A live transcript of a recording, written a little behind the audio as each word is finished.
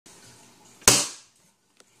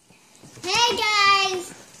Hey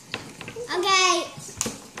guys! Okay,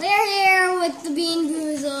 we're here with the Bean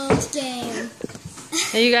Boozled game.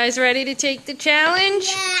 Are you guys ready to take the challenge?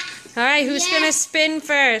 Yeah. Alright, who's gonna spin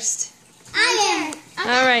first? I am. Okay.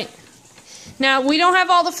 Alright. Now, we don't have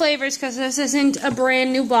all the flavors because this isn't a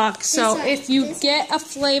brand new box. So if you get a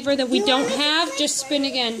flavor that we don't have, just spin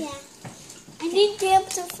again. Yeah. I need to be able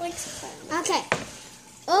to fix it. Okay.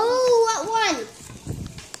 Oh, what one?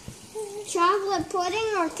 Chocolate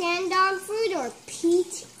pudding or canned dog food or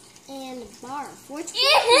peach and barf? Which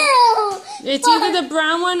one? It's either the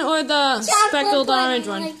brown one or the speckled orange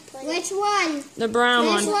one. Which one? The brown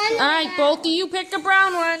one. Alright, both of you pick a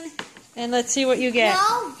brown one. And let's see what you get.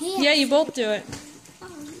 No, yeah, you both do it.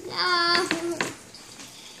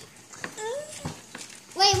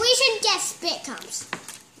 Wait, we should get spit cups.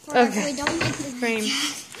 Okay. We don't make the frame.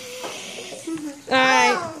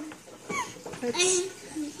 Alright.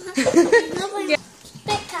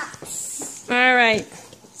 Spit cups. Alright.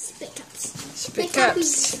 Spit cups. Spit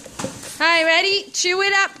cups. Alright, ready? Chew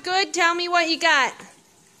it up good. Tell me what you got.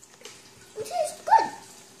 It tastes good.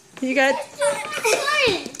 You got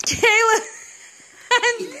Kayla.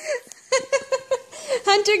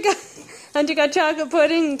 Hunter got chocolate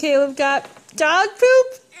pudding and Caleb got dog poop.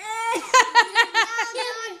 Dog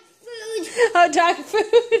food. Oh, dog food.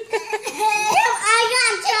 I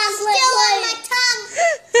got chocolate still on my tongue.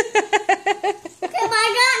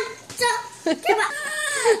 Come on.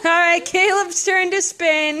 All right, Caleb's turn to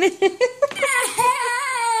spin.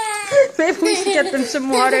 Maybe we should get them some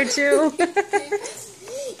water too.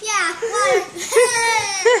 Yeah, water.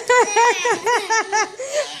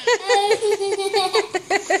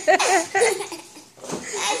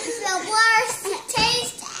 That's the worst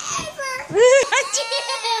taste ever.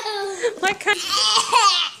 What kind?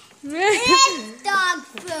 It's dog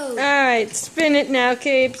food. All right, spin it now,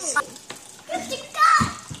 Capes. What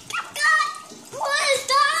is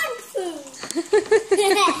dog food?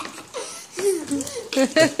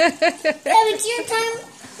 It's your time.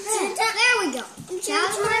 There we go. Now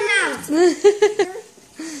it's my mouth.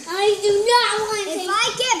 I do not want to. If I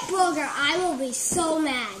get booger, I will be so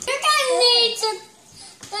mad. You're gonna need to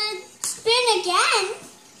spin again.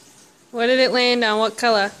 What did it land on? What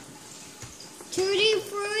color? Tutti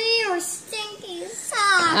Frutti or Stinky Sauce?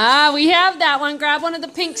 Ah, we have that one. Grab one of the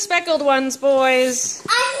pink speckled ones, boys.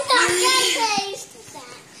 I'm not gonna taste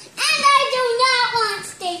that. And I do not want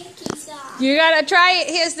Stinky Sauce. You gotta try it.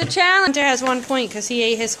 Here's the challenge. Hunter has 1 point because he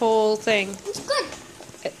ate his whole thing. It's good.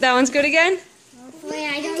 That one's good again? Hopefully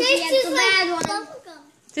I don't get the bad one.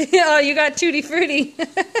 Oh, you got Tutti Frutti.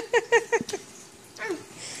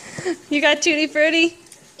 You got Tutti Frutti?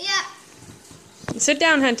 Yeah. Sit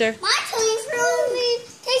down, Hunter. My Tutti Frutti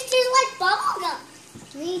tastes just like bubblegum.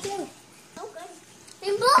 Me too. Okay.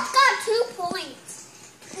 We both got 2 points.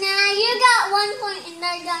 Nah, you got 1 point and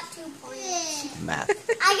I got 2 points. Math.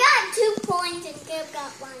 I got 2 points and Gabe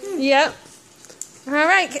got 1. Yep. All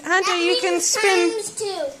right, Hunter, That you can means spin. times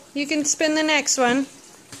 2. You can spin the next one.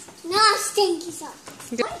 No, Stinky Sauce.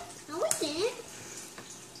 Good. No, we didn't.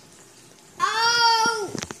 Oh,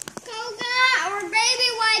 Coconut or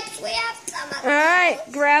baby wipes. We have some of All right,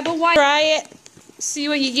 grab a wipe. Try it. See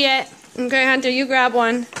what you get. Okay, Hunter, you grab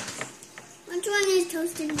one. Which one is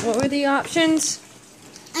toasted? What were the options?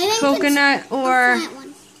 I think Coconut it's or... a flat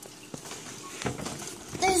one.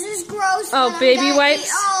 This is gross. Oh, but baby I'm gonna wipes?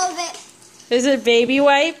 eat all of it. Is it baby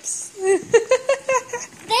wipes? This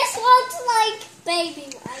looks like baby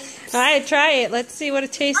wipes. All right, try it. Let's see what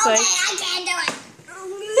it tastes Okay, like. I can't do it.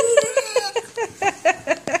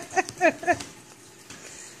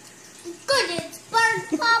 Good, it's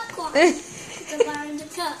buttered popcorn.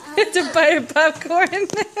 It's a buttered popcorn.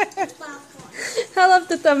 Popcorn. I love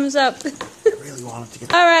the thumbs up. I really wanted to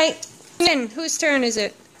get. All right. Then, whose turn is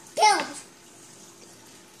it? Pills.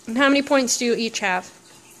 And how many points do you each have?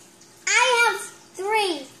 I have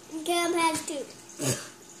 3. And Caleb has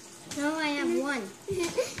 2. No, I have 1.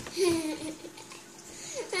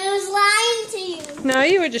 I was lying to you. No,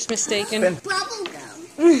 you were just mistaken. Bubblegum.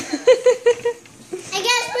 I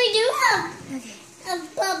guess we do have a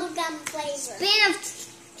bubblegum flavor.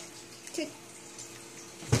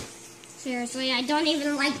 Seriously, I don't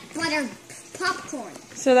even like buttered popcorn.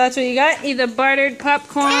 So that's what you got? Either buttered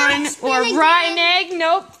popcorn or rotten egg?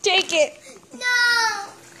 Nope, take it. No. I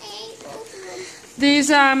hate both of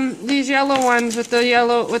them. These yellow ones with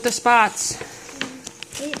the spots.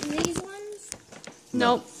 These ones?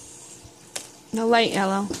 Nope. The light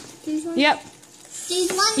yellow. These ones? Yep.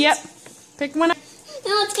 These ones? Yep. Pick one up.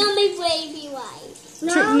 No, it's gonna be baby wipes.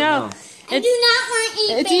 No. I do not want to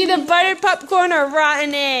eat It's either buttered popcorn or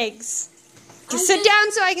rotten eggs. Just sit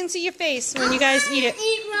down so I can see your face when you guys eat it.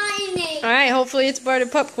 Eat rotten egg. Alright, hopefully it's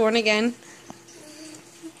buttered popcorn again.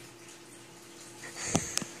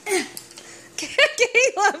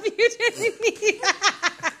 Caleb, you didn't eat.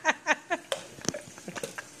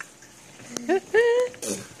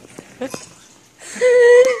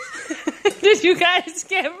 Did you guys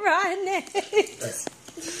get rotten eggs?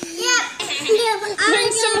 Yep.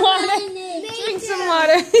 Drink some water. Drink some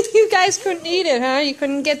water. You guys couldn't eat it, huh? You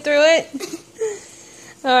couldn't get through it?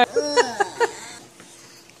 Alright.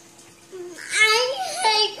 I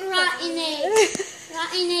hate rotten eggs.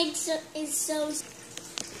 Rotten eggs is so...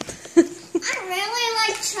 I really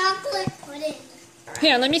like chocolate pudding.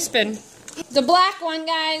 Here, let me spin. The black one,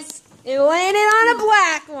 guys. It landed on a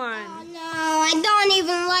black one. Oh no, I don't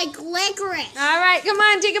even like licorice. Alright, come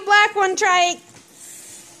on, take a black one, try it.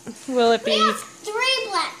 Will it be? We have 3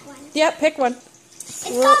 black ones. Yep, pick one. It's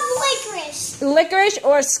called licorice. Licorice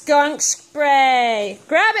or skunk spray?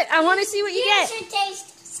 Grab it. I want to see what you get. Should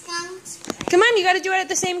taste skunk spray. Come on, you got to do it at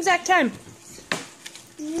the same exact time.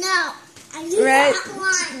 No, I do Right. not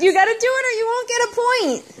want. You got to do it or you won't get a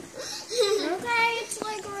point. Okay, it's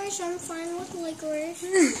licorice. I'm fine with licorice.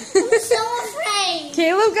 I'm so afraid.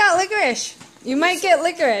 Caleb got licorice. You might get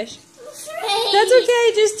licorice. I'm afraid. That's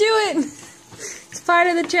okay. Just do it. It's part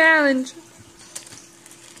of the challenge.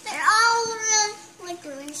 They're all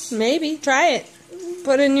licorice. Maybe. Try it.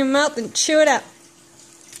 Put it in your mouth and chew it up.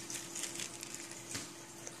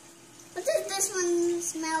 What does this one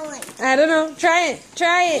smell like? I don't know. Try it.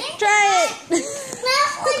 Try it. Try it. It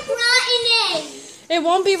smells like rotten egg. It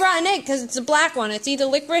won't be rotten egg because it's a black one. It's either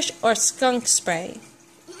licorice or skunk spray.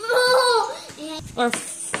 Or,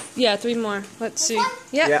 yeah, 3 more. Let's see.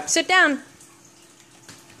 Yep. Yeah. Sit down.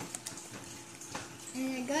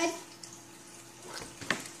 And they're good?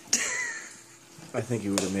 I think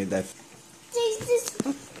you would have made that. Taste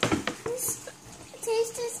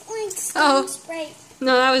this like skunk spray.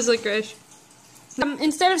 No, that was licorice.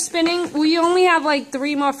 Instead of spinning, we only have like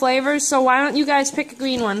 3 more flavors, so why don't you guys pick a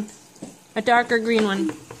green one? A darker green one.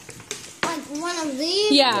 Like one of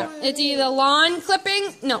these? Yeah, it's either lawn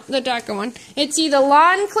clipping, no, the darker one. It's either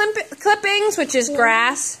lawn clippings, which is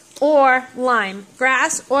grass, or lime.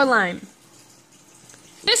 Grass or lime.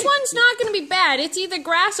 This one's not going to be bad. It's either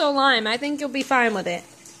grass or lime. I think you'll be fine with it.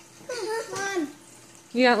 Lime.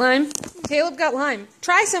 You got lime? Caleb got lime.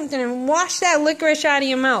 Try something and wash that licorice out of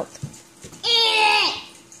your mouth. Eat it!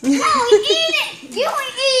 No, eat it! You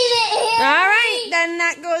eat it! Alright, then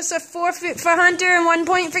that goes a forfeit for Hunter and 1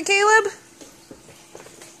 point for Caleb.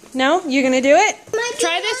 No? You're going to do it?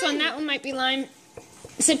 Try this one. That one might be lime.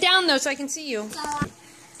 Sit down, though, so I can see you.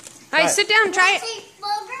 Alright, sit down. Try it.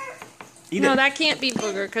 Eat No, it. that can't be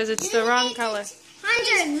booger because it's the wrong color.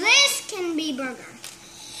 Hunter, this can be burger.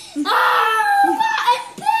 Oh,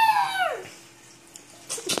 a pear!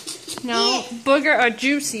 No, booger or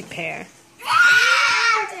juicy pear.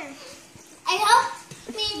 I hope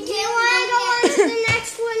me and you want to go on to the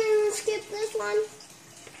next one and skip this one?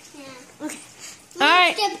 Yeah. Okay.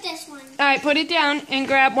 Alright. Skip this one. Alright, put it down and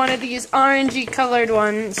grab one of these orangey colored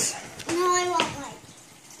ones. No, I won't like.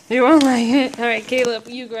 You won't like it? Alright, Caleb,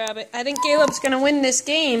 you grab it. I think Caleb's going to win this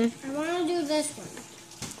game. I want to do this one.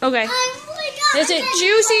 Okay. Is it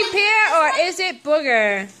juicy pear or is it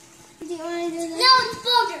booger? Do you want to do this? No, it's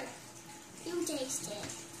booger. You taste it.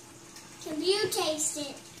 Can you taste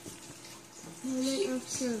it? Moment of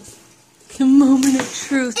truth. The moment of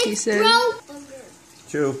truth, he said. Booger.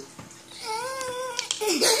 Chew.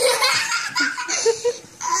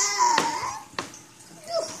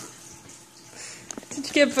 Did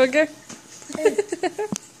you get booger?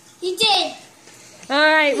 You did.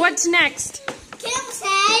 Alright, what's next? Kim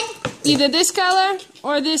said Either this color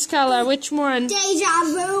or this color. Which one? deja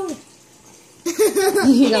vu.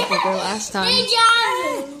 You got booger last time. Deja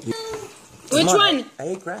vu. Which Come on, one? I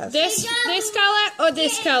ate grass. This color or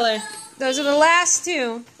this color? Those are the last 2.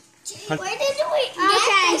 Where did we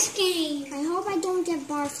get this game? I hope I don't get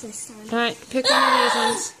barf this time. Alright, pick one of these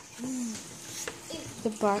ones. The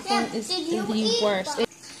bark one is the worst.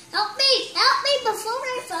 Help me before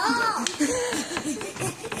I fall.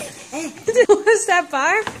 Was that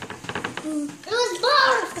barf? It was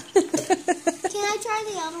barf. Can I try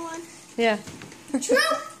the other one? Yeah.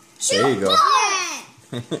 There you go.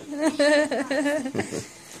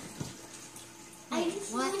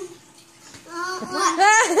 What?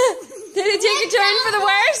 Did it take a turn for the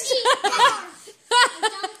worst?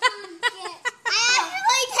 I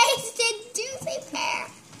actually tasted juicy pear.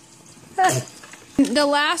 The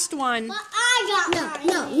last one. But I got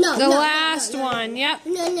no. The last one. Yep.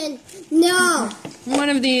 No. One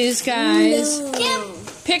of these guys. Kim,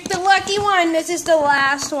 Pick the lucky one. This is the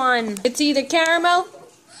last one. It's either caramel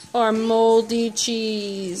or moldy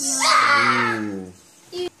cheese. Ooh.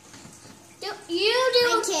 You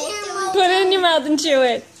do caramel. Put it in your mouth and chew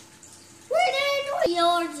it.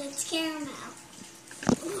 Yours, it's caramel.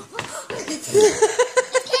 It's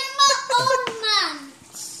caramel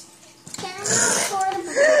almonds. Caramel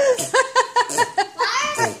almonds. Why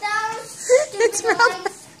are those stupid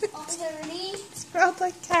lights all dirty? It smelled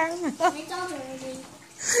like caramel. It's all dirty.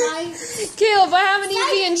 Caleb, why haven't you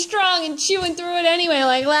being strong and chewing through it anyway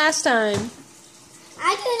like last time?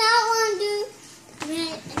 I do not want to do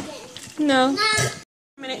it again. No.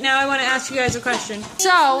 Nah. Now I want to ask you guys a question.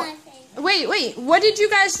 So, wait. What did you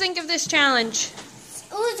guys think of this challenge?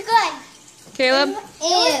 It was good. Caleb? It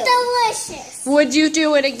was delicious. Would you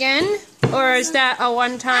do it again? Or is that a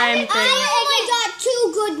one-time thing? I only got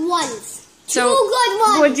 2 good ones. So, 2 good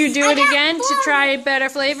ones. would you do I it got again 4. to try better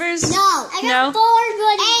flavors? No. I got 4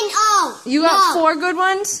 good ones. You got 4 good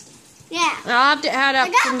ones? Yeah. I'll have to add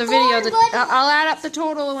up from the video. I'll add up the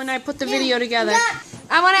total when I put the video together.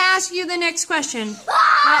 I want to ask you the next question.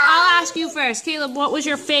 I'll ask you first. Caleb, what was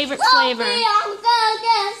your favorite flavor? I'm gonna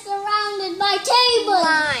get surrounded by table.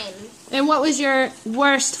 Lime. And what was your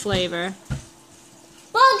worst flavor?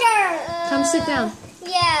 Booger. Come sit down.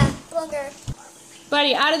 Yeah, booger.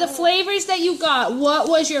 Buddy, out of the flavors that you got, what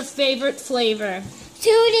was your favorite flavor?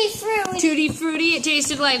 Tutti Frutti. Tutti Frutti. It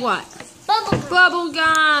tasted like what? Bubblegum.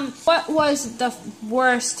 Bubblegum. What was the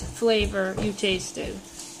worst flavor you tasted?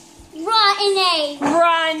 Rotten egg.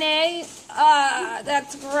 Rotten egg?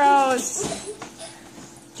 That's gross.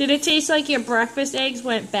 Did it taste like your breakfast eggs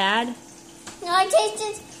went bad? No, it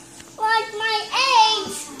tasted like my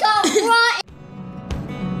eggs got rotten